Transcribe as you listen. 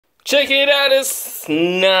Check it out, it's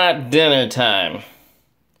not dinner time.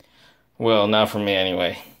 Well, not for me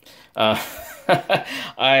anyway. Uh,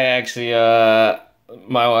 I actually,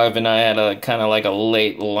 my wife and I had a kind of like a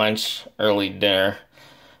late lunch, early dinner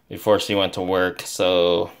before she went to work,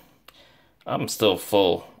 so I'm still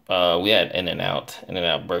full. We had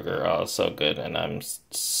In-N-Out burger. Oh, it was so good, and I'm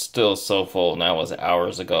still so full, and that was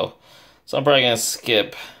hours ago. So I'm probably gonna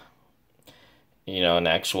skip, an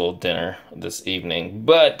actual dinner this evening,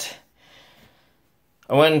 but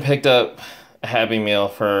I went and picked up a Happy Meal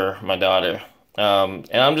for my daughter. And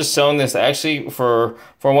I'm just showing this actually for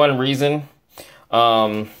one reason.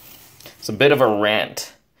 It's a bit of a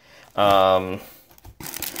rant. Um,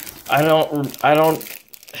 I don't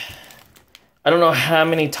know how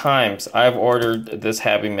many times I've ordered this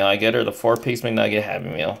Happy Meal. I get her the 4-piece McNugget Happy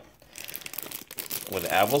Meal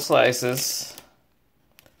with apple slices,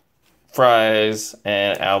 fries,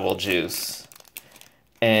 and apple juice.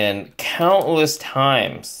 And countless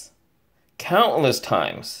times,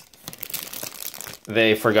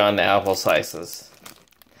 they've forgotten the apple slices.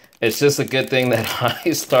 It's just a good thing that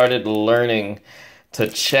I started learning to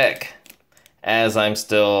check as I'm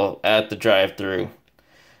still at the drive-thru.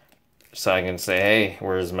 So I can say, hey,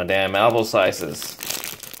 where's my damn apple slices?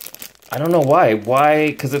 I don't know why.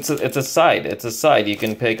 Why? Because it's a side. It's a side. You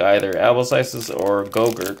can pick either apple slices or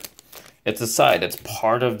Go-Gurt. It's a side. It's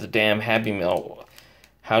part of the damn Happy Meal.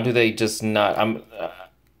 How do they just not?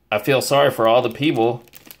 I feel sorry for all the people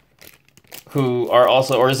who are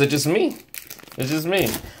also, or is it just me? It's just me.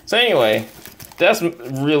 So anyway, that's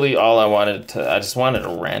really all I just wanted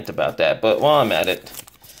to rant about that. But while I'm at it,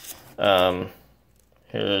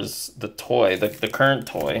 here's the toy, the current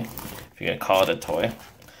toy, if you can call it a toy,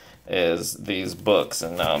 is these books.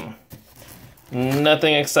 And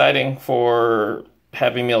nothing exciting for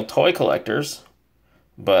Happy Meal toy collectors,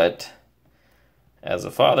 but as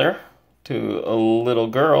a father to a little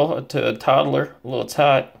girl, to a toddler, a little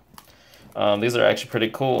tot, these are actually pretty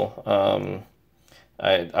cool.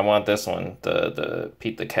 I want this one, the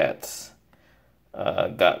Pete the Cat's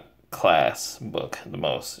Got Class book the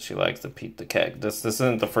most. She likes the Pete the Cat. This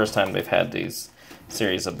isn't the first time they've had these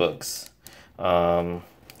series of books. So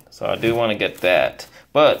I do want to get that.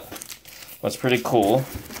 But what's pretty cool,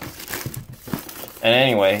 and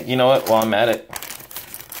anyway, you know what, while I'm at it,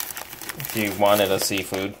 if you wanted a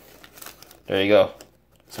seafood, there you go.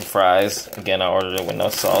 Some fries. Again, I ordered it with no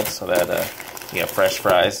salt so that you get fresh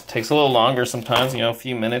fries. Takes a little longer sometimes, a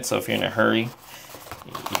few minutes, so if you're in a hurry,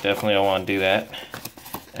 you definitely don't want to do that.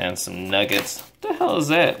 And some nuggets. What the hell is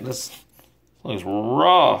that? This looks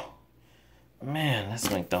raw. Man,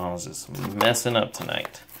 this McDonald's is messing up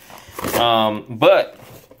tonight. But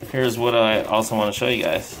here's what I also want to show you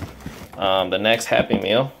guys. The next Happy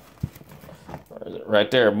Meal. Where is it?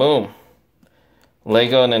 Right there, boom.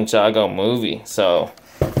 Lego Ninjago movie. So,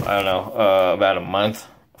 I don't know, about a month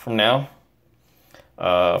from now.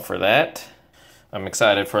 For that, I'm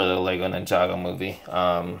excited for the Lego Ninjago movie.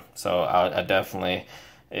 So I definitely,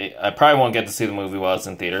 I probably won't get to see the movie while it's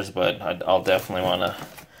in theaters, but I'll definitely want to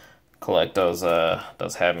collect those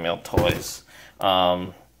Happy Meal toys.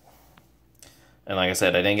 And like I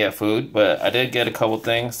said, I didn't get food, but I did get a couple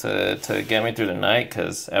things to get me through the night,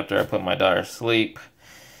 because after I put my daughter to sleep,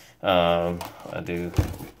 I do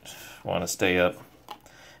want to stay up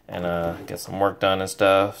and get some work done and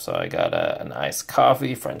stuff. So I got an iced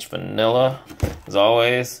coffee, French vanilla, as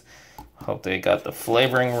always. Hope they got the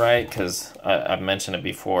flavoring right, because I've mentioned it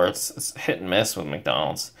before. It's hit and miss with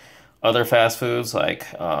McDonald's. Other fast foods like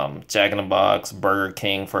Jack in the Box, Burger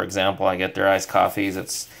King, for example, I get their iced coffees.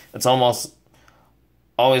 It's almost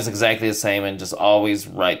always exactly the same and just always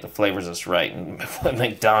right. The flavor's just right. And with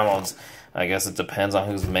McDonald's, I guess it depends on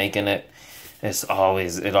who's making it. It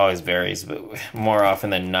always varies, but more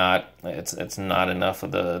often than not, it's not enough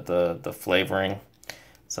of the flavoring.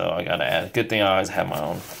 So I gotta add. Good thing I always have my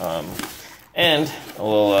own. And a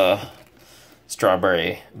little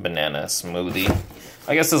strawberry banana smoothie.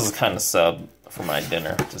 I guess this is kind of sub for my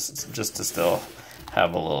dinner, just to still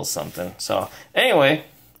have a little something. So anyway,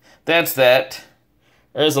 that's that.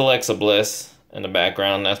 There's Alexa Bliss in the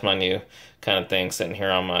background. That's my new kind of thing sitting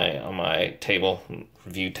here on my table,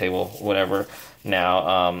 view table, whatever. Now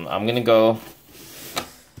I'm gonna go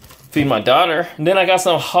feed my daughter, and then I got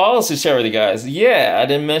some hauls to share with you guys. Yeah, I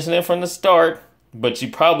didn't mention it from the start, but you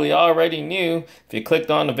probably already knew if you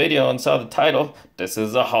clicked on the video and saw the title. This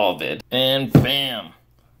is a haul vid, and bam,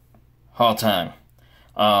 haul time.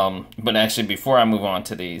 But actually, before I move on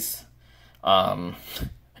to these, okay,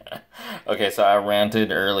 so I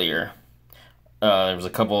ranted earlier. There was a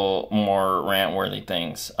couple more rant-worthy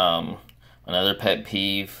things. Another pet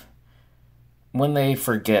peeve when they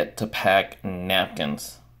forget to pack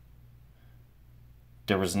napkins.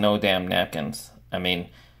 There was no damn napkins. I mean,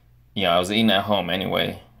 I was eating at home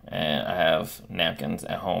anyway, and I have napkins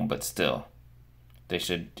at home, but still, they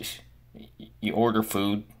should, you order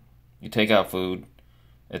food, you take out food,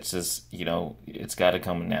 it's just, it's got to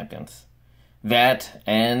come with napkins. That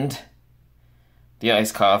and the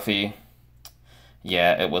iced coffee,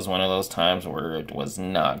 yeah, it was one of those times where it was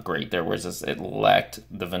not great. It lacked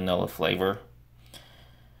the vanilla flavor.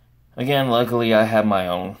 Again, luckily I have my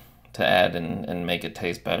own to add and make it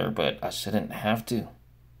taste better, but I shouldn't have to.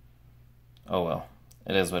 Oh well,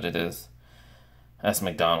 it is what it is. That's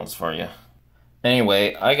McDonald's for you.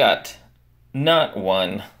 Anyway, I got not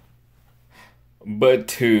one, but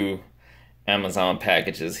two Amazon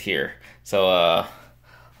packages here. So,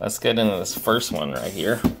 let's get into this first one right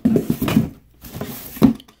here.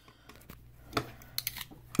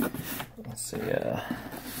 Let's see, go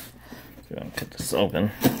and cut this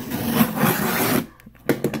open.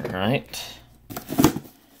 Alright.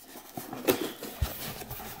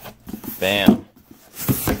 Bam.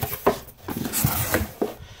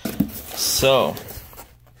 So,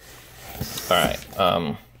 alright,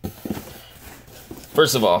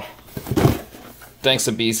 first of all, thanks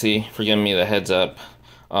to BC for giving me the heads up.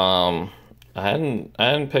 I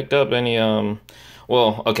hadn't picked up any,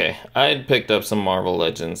 well, okay, I had picked up some Marvel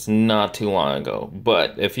Legends not too long ago,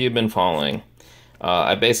 but if you've been following,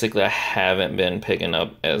 I haven't been picking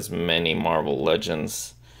up as many Marvel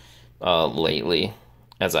Legends lately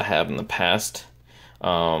as I have in the past.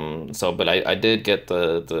 But I did get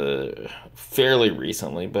the fairly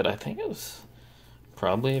recently, but I think it was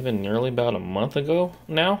probably even nearly about a month ago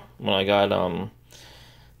now when I got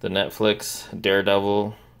the Netflix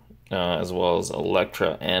Daredevil as well as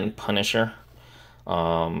Elektra and Punisher.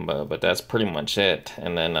 But that's pretty much it.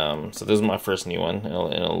 And then, so this is my first new one in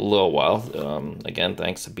a little while. Again,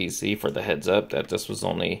 thanks to BC for the heads up that this was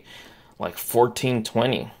only like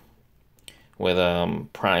 $14.20 with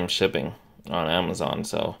Prime shipping on Amazon.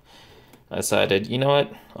 So I decided, you know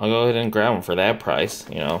what, I'll go ahead and grab them for that price.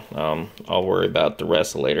 I'll worry about the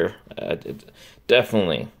rest later. I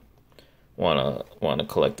definitely wanna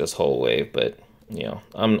collect this whole wave, but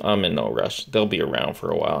I'm in no rush. They'll be around for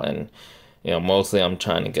a while, and mostly I'm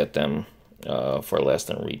trying to get them for less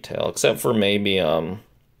than retail, except for maybe the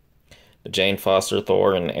Jane Foster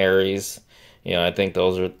Thor and Ares. I think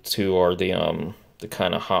those are the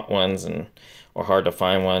kind of hot ones or hard to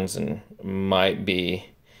find ones, and might be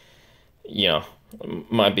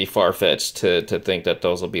far-fetched to think that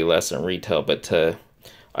those will be less than retail, but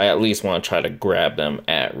I at least want to try to grab them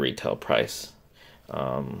at retail price.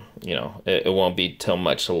 It won't be till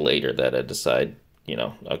much later that I decide,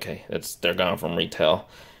 okay, they're gone from retail.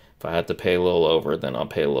 If I have to pay a little over, then I'll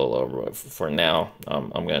pay a little over. But for now,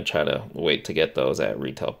 I'm going to try to wait to get those at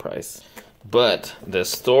retail price. But this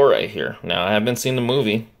store right here, now I haven't seen the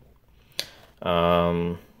movie.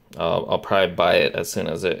 I'll probably buy it as soon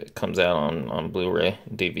as it comes out on Blu-ray,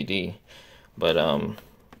 DVD. But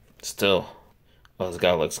still, this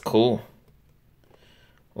guy looks cool.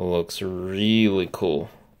 Looks really cool.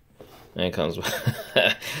 And it comes with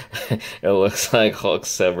it looks like Hulk's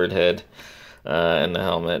severed head and the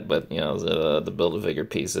helmet, but the Build-A-Figure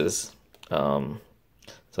pieces. So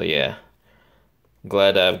yeah,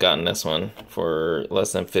 glad I've gotten this one for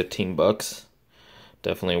less than $15.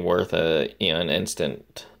 Definitely worth an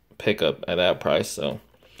instant pickup at that price. So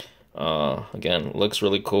again, looks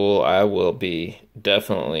really cool. I will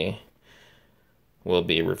definitely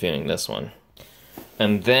be reviewing this one.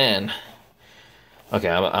 And then, okay,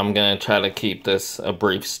 I'm gonna try to keep this a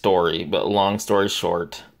brief story, but long story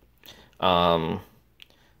short, so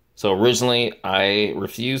originally I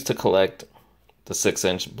refused to collect the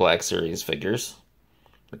 6-inch Black Series figures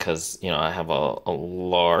because I have a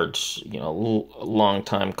large, long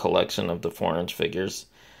time collection of the 4-inch figures,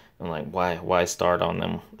 and like why start on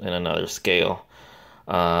them in another scale?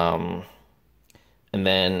 And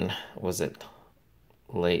then was it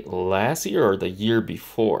late last year or the year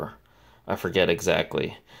before? I forget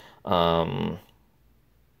exactly. I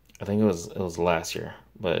think it was last year.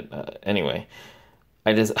 But anyway,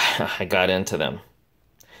 I got into them,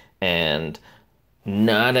 and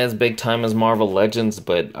not as big time as Marvel Legends,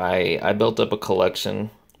 but I built up a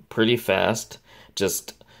collection pretty fast.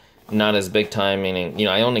 Just not as big time, meaning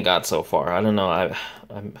I only got so far. I don't know.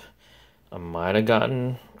 I might have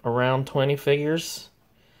gotten around 20 figures.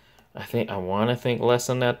 I want to think less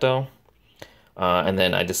than that though. And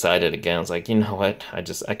then I decided again. I was like, you know what? I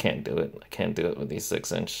can't do it. I can't do it with these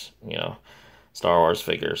 6-inch, Star Wars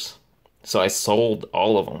figures. So I sold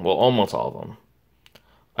all of them. Well, almost all of them.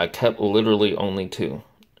 I kept literally only 2.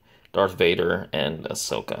 Darth Vader, and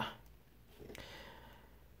Ahsoka.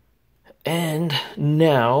 And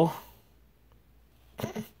now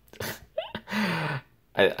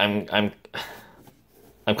I'm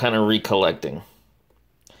kind of recollecting.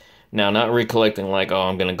 Now, not recollecting like, oh,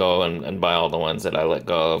 I'm gonna go and buy all the ones that I let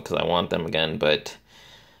go of because I want them again, but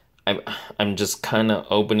I'm just kind of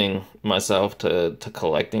opening myself to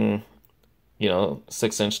collecting,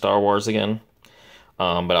 6-inch Star Wars again.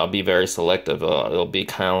 But I'll be very selective. It'll be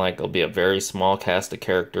kind of like, it'll be a very small cast of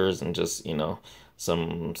characters and just,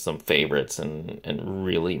 some favorites and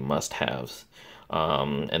really must-haves.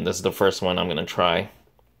 And this is the first one I'm gonna try.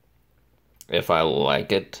 If I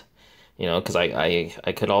like it, because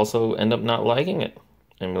I could also end up not liking it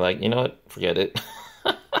and be like, you know what, forget it.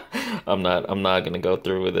 I'm not gonna go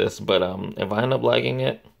through with this. But if I end up liking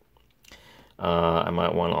it, I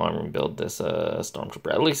might want to arm and build this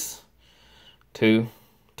Stormtrooper, at least 2,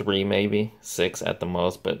 3, maybe 6 at the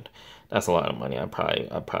most. But that's a lot of money. I probably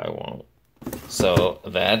won't. So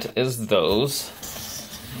that is those.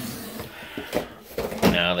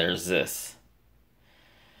 Now there's this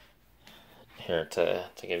here to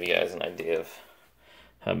give you guys an idea of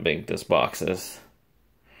how big this box is.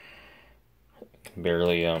 It can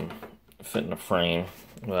barely fit in a frame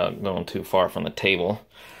without going too far from the table.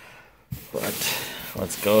 But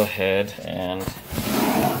let's go ahead and...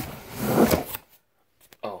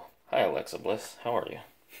 Oh, hi Alexa Bliss, how are you?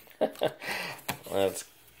 Let's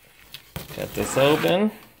cut this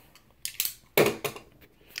open.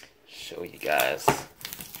 Show you guys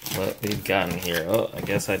what we've gotten here. Oh, I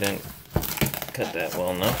guess I didn't cut that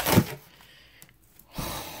well enough.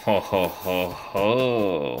 Ho ho ho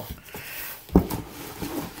ho.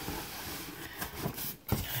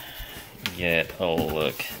 Get a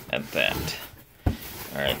look at that.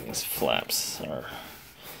 Alright, these flaps are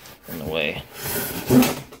in the way.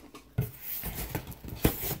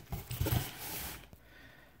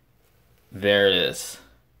 There it is.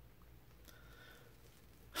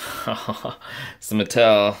 It's the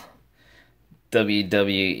Mattel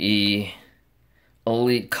WWE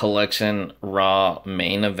Elite Collection Raw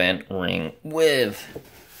Main Event Ring with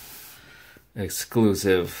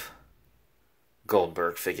exclusive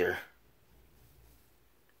Goldberg figure.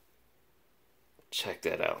 Check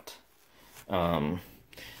that out.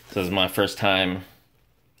 This is my first time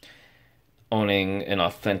owning an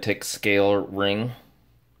authentic scale ring.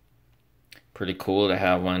 Pretty cool to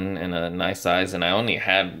have one in a nice size, and I only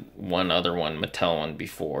had one other one, Mattel one,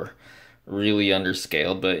 before. Really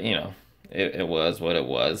underscaled, but it was what it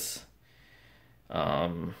was.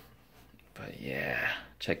 But yeah,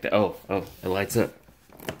 check that. Oh, it lights up.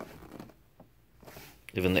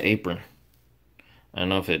 Even the apron. I don't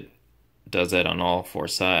know if it does that on all 4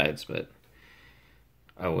 sides, but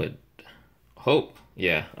I would hope.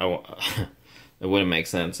 Yeah, it wouldn't make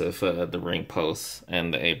sense if the ring posts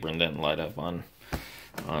and the apron didn't light up on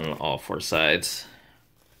all 4 sides.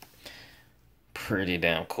 Pretty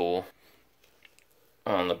damn cool.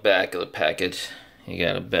 On the back of the package, you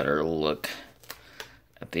got a better look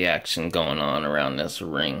at the action going on around this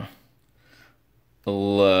ring.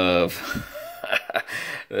 Love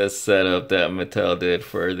the setup that Mattel did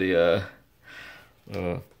for the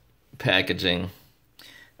packaging.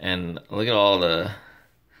 And look at all the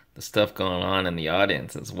stuff going on in the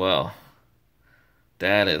audience as well.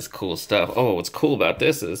 That is cool stuff. Oh, what's cool about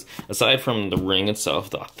this is, aside from the ring itself,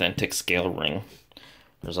 the authentic scale ring,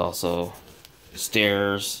 there's also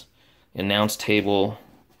stairs, announce table,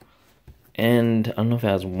 and I don't know if it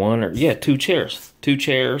has 1 or... Yeah, 2 chairs. 2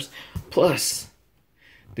 chairs, plus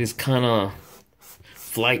these kind of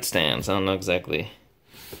flight stands. I don't know exactly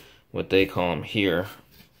what they call them here,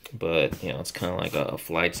 but, it's kind of like a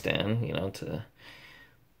flight stand, to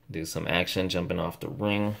do some action, jumping off the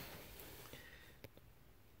ring.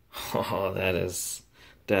 Oh, that is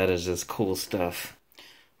just cool stuff.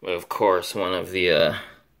 But of course, one of the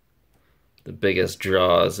biggest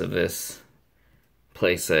draws of this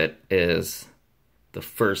playset is the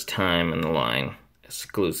first time in the line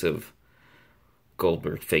exclusive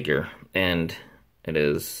Goldberg figure, and it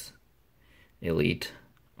is elite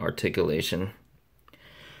articulation.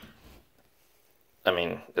 I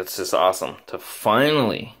mean, it's just awesome to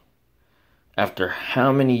finally, after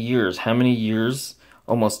how many years,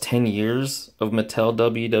 almost 10 years of Mattel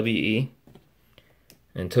WWE,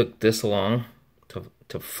 and took this long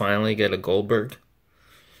to finally get a Goldberg.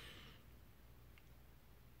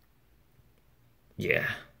 Yeah.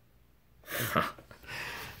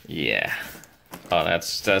 Yeah. Oh,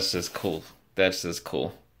 that's just cool. That's just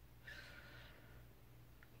cool.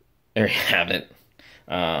 There you have it.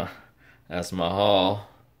 That's my haul.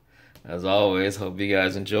 As always, hope you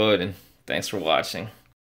guys enjoyed, and thanks for watching.